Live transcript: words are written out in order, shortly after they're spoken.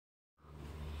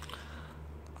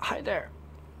Hi there.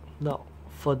 Now,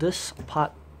 for this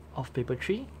part of paper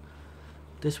 3,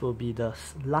 this will be the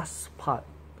last part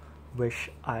which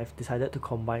I've decided to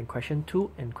combine question 2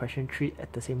 and question 3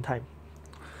 at the same time.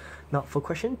 Now, for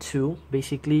question 2,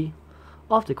 basically,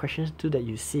 all of the questions 2 that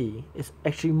you see is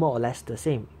actually more or less the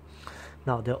same.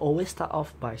 Now, they'll always start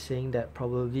off by saying that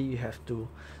probably you have to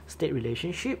state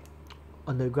relationship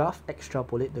on the graph,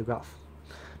 extrapolate the graph.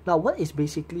 Now, what is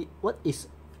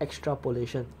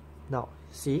extrapolation? Now,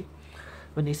 see,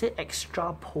 when they say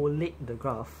extrapolate the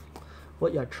graph,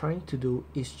 what you're trying to do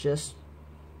is just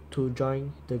to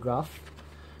join the graph,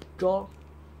 draw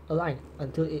a line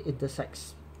until it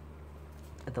intersects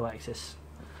at the y-axis.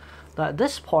 Now, at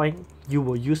this point, you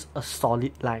will use a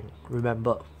solid line,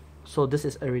 remember. So this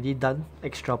is already done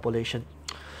extrapolation.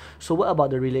 So what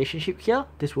about the relationship here?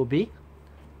 This will be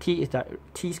t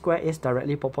squared is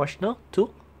directly proportional to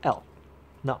L.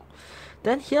 Now,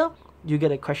 then here you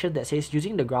get a question that says,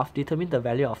 using the graph, determine the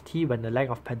value of t when the length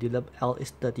of pendulum L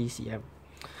is 30 cm.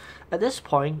 At this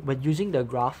point, when using the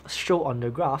graph, show on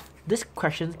the graph, this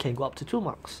question can go up to 2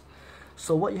 marks.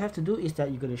 So what you have to do is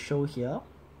that you're going to show here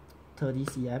 30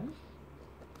 cm.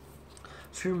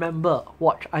 So remember,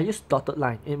 watch, I use dotted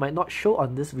line. It might not show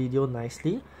on this video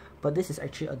nicely, but this is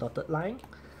actually a dotted line.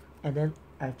 And then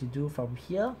I have to do from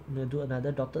here, I'm going to do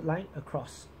another dotted line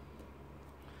across.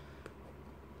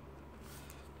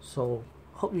 So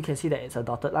hope you can see that it's a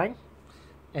dotted line.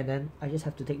 And then I just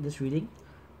have to take this reading,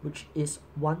 which is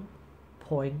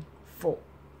 1.4.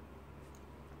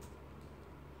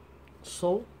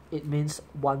 So it means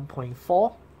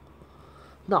 1.4.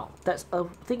 Now, that's a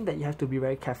thing that you have to be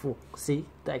very careful. See,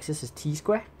 the axis is t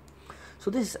squared. So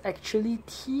this is actually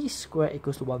t squared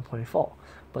equals to 1.4.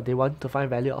 But they want to find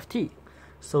value of t.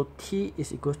 So t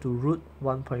is equals to root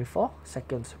 1.4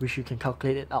 seconds, which you can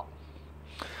calculate it out.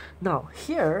 Now,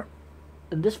 here,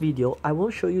 in this video, I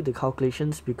won't show you the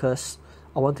calculations because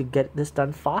I want to get this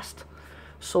done fast.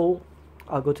 So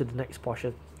I'll go to the next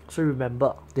portion. So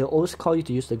remember, they'll always call you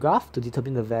to use the graph to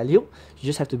determine the value. You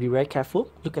just have to be very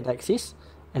careful, look at the axis,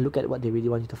 and look at what they really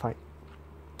want you to find.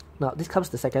 Now, this comes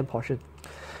to the second portion.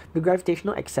 The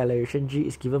gravitational acceleration g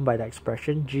is given by the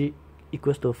expression g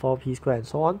equals to 4p squared and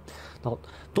so on. Now,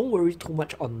 don't worry too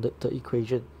much on the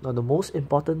equation. Now, the most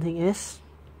important thing is,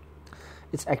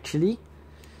 it's actually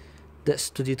that's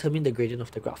to determine the gradient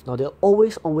of the graph. Now, they'll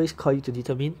always call you to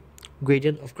determine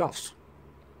gradient of graphs.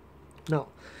 Now,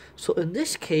 so in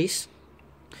this case,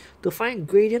 to find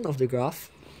gradient of the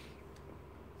graph,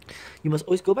 you must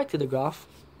always go back to the graph,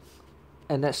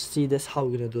 and let's see this how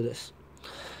we're going to do this.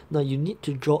 Now, you need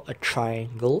to draw a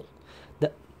triangle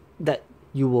that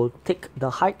you will take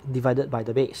the height divided by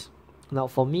the base. Now,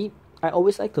 for me, I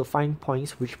always like to find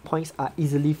points which points are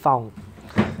easily found.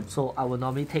 So I will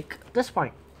normally take this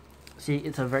point. See,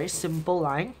 it's a very simple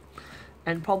line,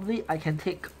 and probably I can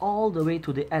take all the way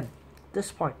to the end,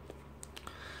 this point.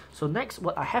 So next,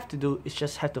 what I have to do is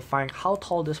just have to find how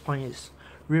tall this point is.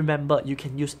 Remember, you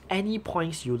can use any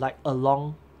points you like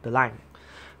along the line.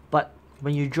 But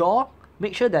when you draw,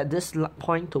 make sure that this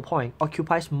point to point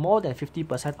occupies more than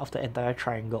 50% of the entire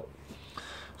triangle.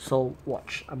 So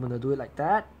watch, I'm going to do it like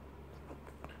that.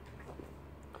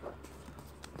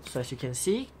 So as you can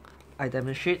see, I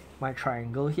demonstrate my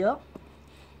triangle here.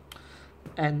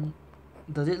 And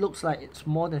does it look like it's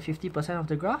more than 50% of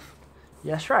the graph?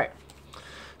 Yes, right.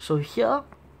 So here,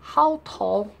 how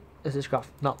tall is this graph?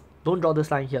 Now, don't draw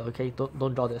this line here, okay?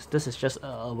 Don't draw this. This is just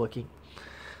working.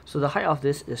 So the height of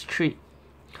this is 3.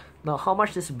 Now, how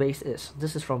much this base is?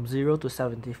 This is from 0 to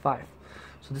 75.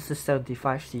 So this is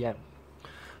 75 cm.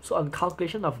 So on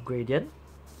calculation of gradient,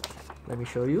 let me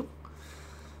show you.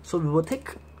 So we will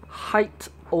take height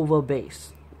over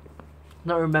base.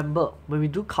 Now remember, when we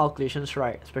do calculations,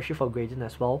 right, especially for gradient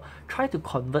as well, try to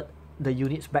convert the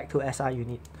units back to SI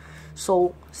unit.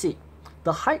 So see,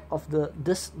 the height of the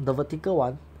vertical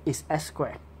one is s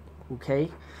squared, okay,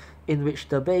 in which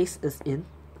the base is in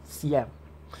cm.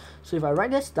 So if I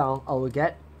write this down, I will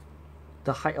get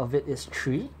the height of it is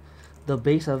 3, the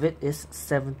base of it is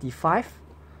 75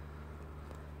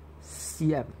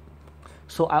 cm.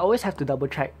 So I always have to double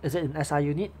check, is it in SI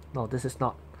unit? No, this is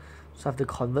not. So I have to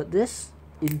convert this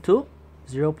into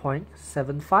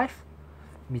 0.75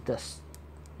 meters.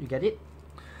 You get it?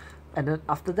 And then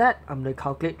after that, I'm going to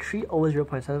calculate 3 over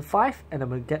 0.75, and I'm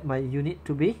going to get my unit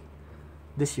to be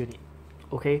this unit.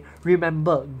 Okay,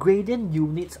 remember, gradient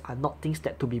units are not things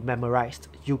that to be memorized.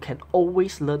 You can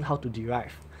always learn how to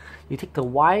derive. You take the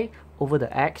y over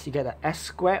the x, you get the s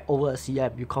squared over a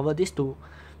cm. You convert this to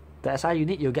the SI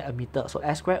unit, you'll get a meter. So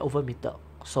s squared over meter.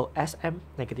 So sm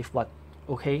 -1.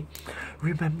 Okay,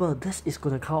 remember, this is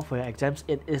going to count for your exams.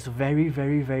 It is very,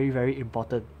 very, very, very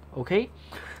important. Okay,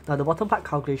 now the bottom part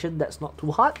calculation, that's not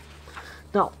too hard.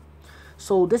 Now,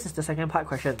 so this is the second part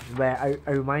question where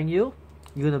I remind you,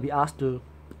 you're going to be asked to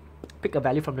pick a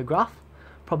value from the graph,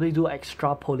 probably do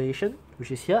extrapolation,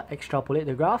 which is here, extrapolate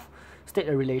the graph, state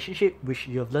a relationship, which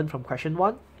you have learned from question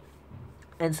 1,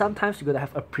 and sometimes you're going to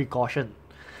have a precaution.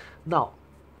 Now,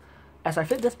 as I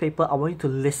flip this paper, I want you to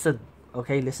listen,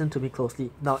 okay, listen to me closely.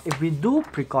 Now, if we do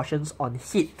precautions on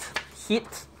heat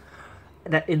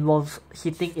that involves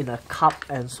heating in a cup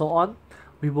and so on,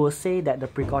 we will say that the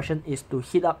precaution is to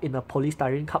heat up in a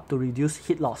polystyrene cup to reduce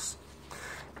heat loss.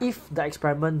 If the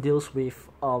experiment deals with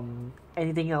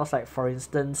anything else, like for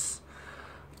instance,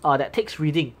 that takes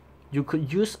reading, you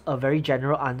could use a very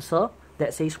general answer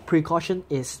that says precaution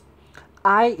is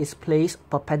eye is placed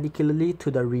perpendicularly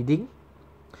to the reading,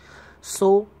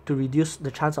 so to reduce the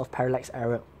chance of parallax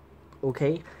error.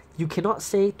 Okay, you cannot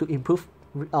say to improve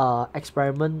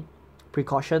experiment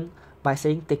precaution by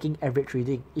saying taking average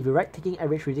reading. If you write taking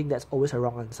average reading, that's always a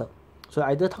wrong answer. So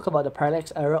either talk about the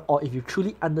parallax error, or if you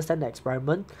truly understand the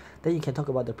experiment, then you can talk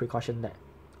about the precaution there.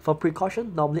 For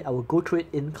precaution, normally I will go through it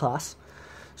in class.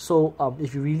 So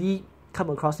if you really come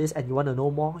across this and you want to know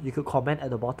more, you could comment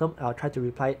at the bottom. I'll try to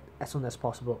reply it as soon as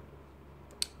possible.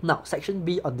 Now, section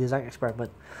B on design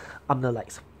experiment. I'm gonna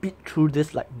like speed through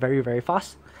this like very, very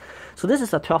fast. So this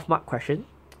is a 12-mark question.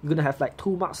 You're gonna have like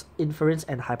 2 marks inference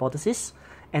and hypothesis,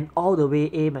 and all the way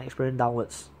aim and experiment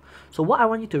downwards. So what I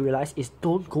want you to realize is,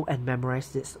 don't go and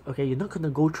memorize this. Okay, you're not gonna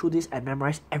go through this and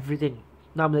memorize everything.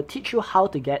 Now I'm gonna teach you how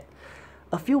to get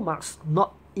a few marks,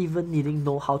 not even needing to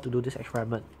know how to do this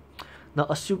experiment. Now,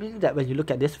 assuming that when you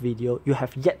look at this video, you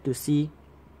have yet to see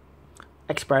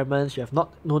experiments, you have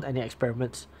not known any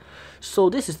experiments. So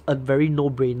this is a very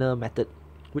no-brainer method,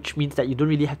 which means that you don't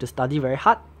really have to study very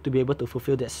hard to be able to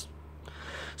fulfill this.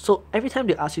 So every time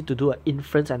they ask you to do an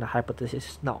inference and a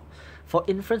hypothesis. Now, for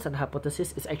inference and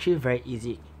hypothesis, it's actually very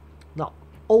easy. Now,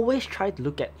 always try to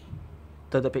look at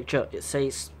the picture. It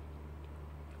says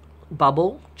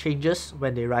bubble changes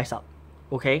when they rise up.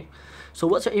 Okay, so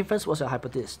what's your inference, what's your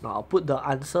hypothesis? Now I'll put the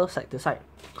answer side to side.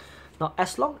 Now,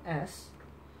 as long as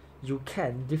you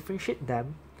can differentiate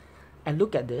them and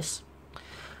look at this,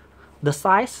 the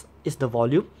size is the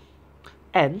volume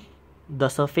and the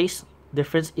surface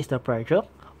difference is the pressure.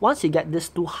 Once you get these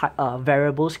two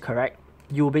variables correct,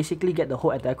 you will basically get the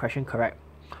whole entire question correct.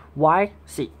 Why?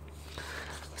 See,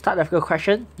 start of the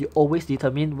question, you always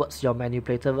determine what's your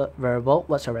manipulated variable,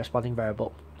 what's your responding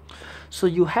variable. So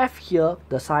you have here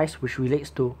the size, which relates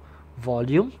to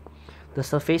volume. The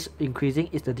surface increasing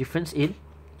is the difference in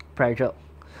pressure.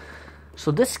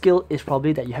 So this skill is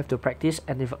probably that you have to practice,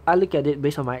 and if I look at it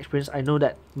based on my experience, I know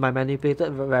that my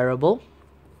manipulated variable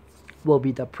will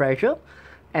be the pressure,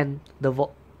 and the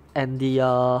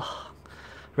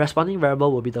responding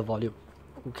variable will be the volume.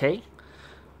 Okay,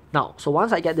 now so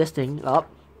once I get this thing up,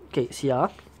 okay, see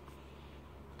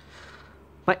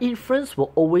my inference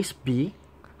will always be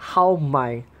how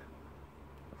my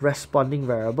responding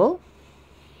variable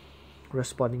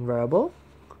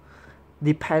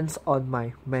depends on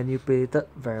my manipulated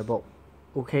variable.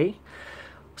 Okay,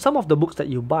 some of the books that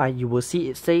you buy, you will see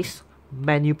it says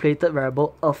manipulated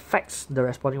variable affects the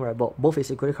responding variable. Both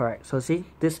is equally correct. So see,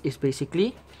 this is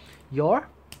basically your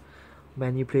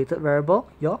manipulated variable,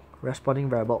 your responding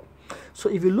variable. So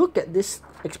if you look at this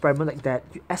experiment like that,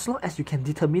 as long as you can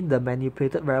determine the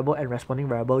manipulated variable and responding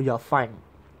variable, you're fine.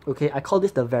 Okay, I call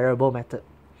this the variable method.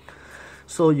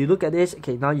 So you look at this,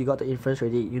 okay, now you got the inference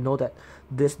ready. You know that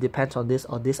this depends on this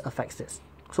or this affects this.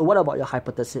 So what about your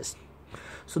hypothesis?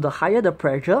 So the higher the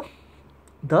pressure,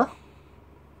 the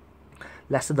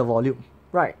lesser the volume,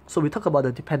 right? So we talk about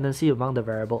the dependency among the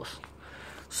variables.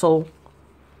 So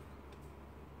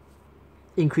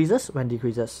increases when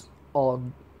decreases, or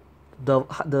the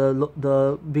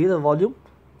bigger the volume,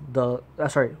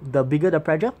 the bigger the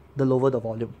pressure, the lower the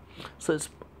volume. So it's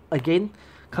again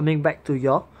coming back to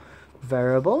your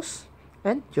variables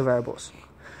and your variables.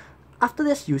 After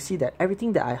this, you see that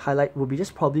everything that I highlight will be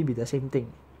just probably be the same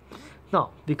thing.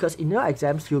 Now, because in your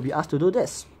exams, you'll be asked to do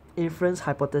this: inference,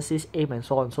 hypothesis, aim, and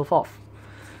so on and so forth.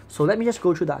 So let me just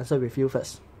go through the answer with you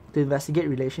first. To investigate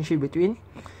relationship between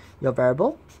your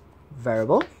variable,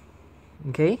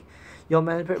 okay, your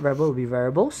manipulated variable will be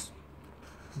variables,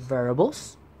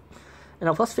 and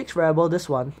of course fixed variable, this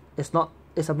one is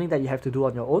something that you have to do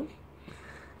on your own.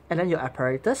 And then your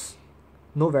apparatus,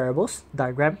 no variables,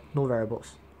 diagram, no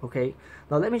variables. Okay,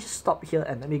 now let me just stop here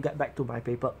and let me get back to my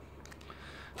paper.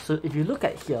 So if you look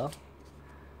at here,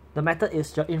 the method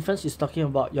is your inference is talking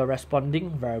about your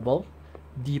responding variable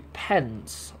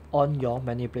depends on your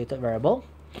manipulated variable.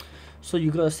 So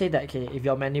you're going to say that, okay, if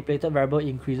your manipulated variable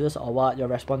increases or what, your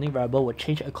responding variable will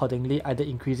change accordingly, either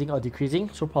increasing or decreasing.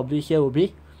 So probably here will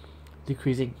be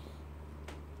decreasing.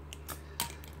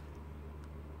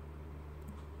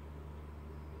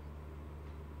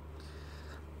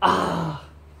 Ah,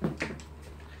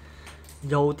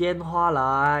 有电话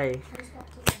来。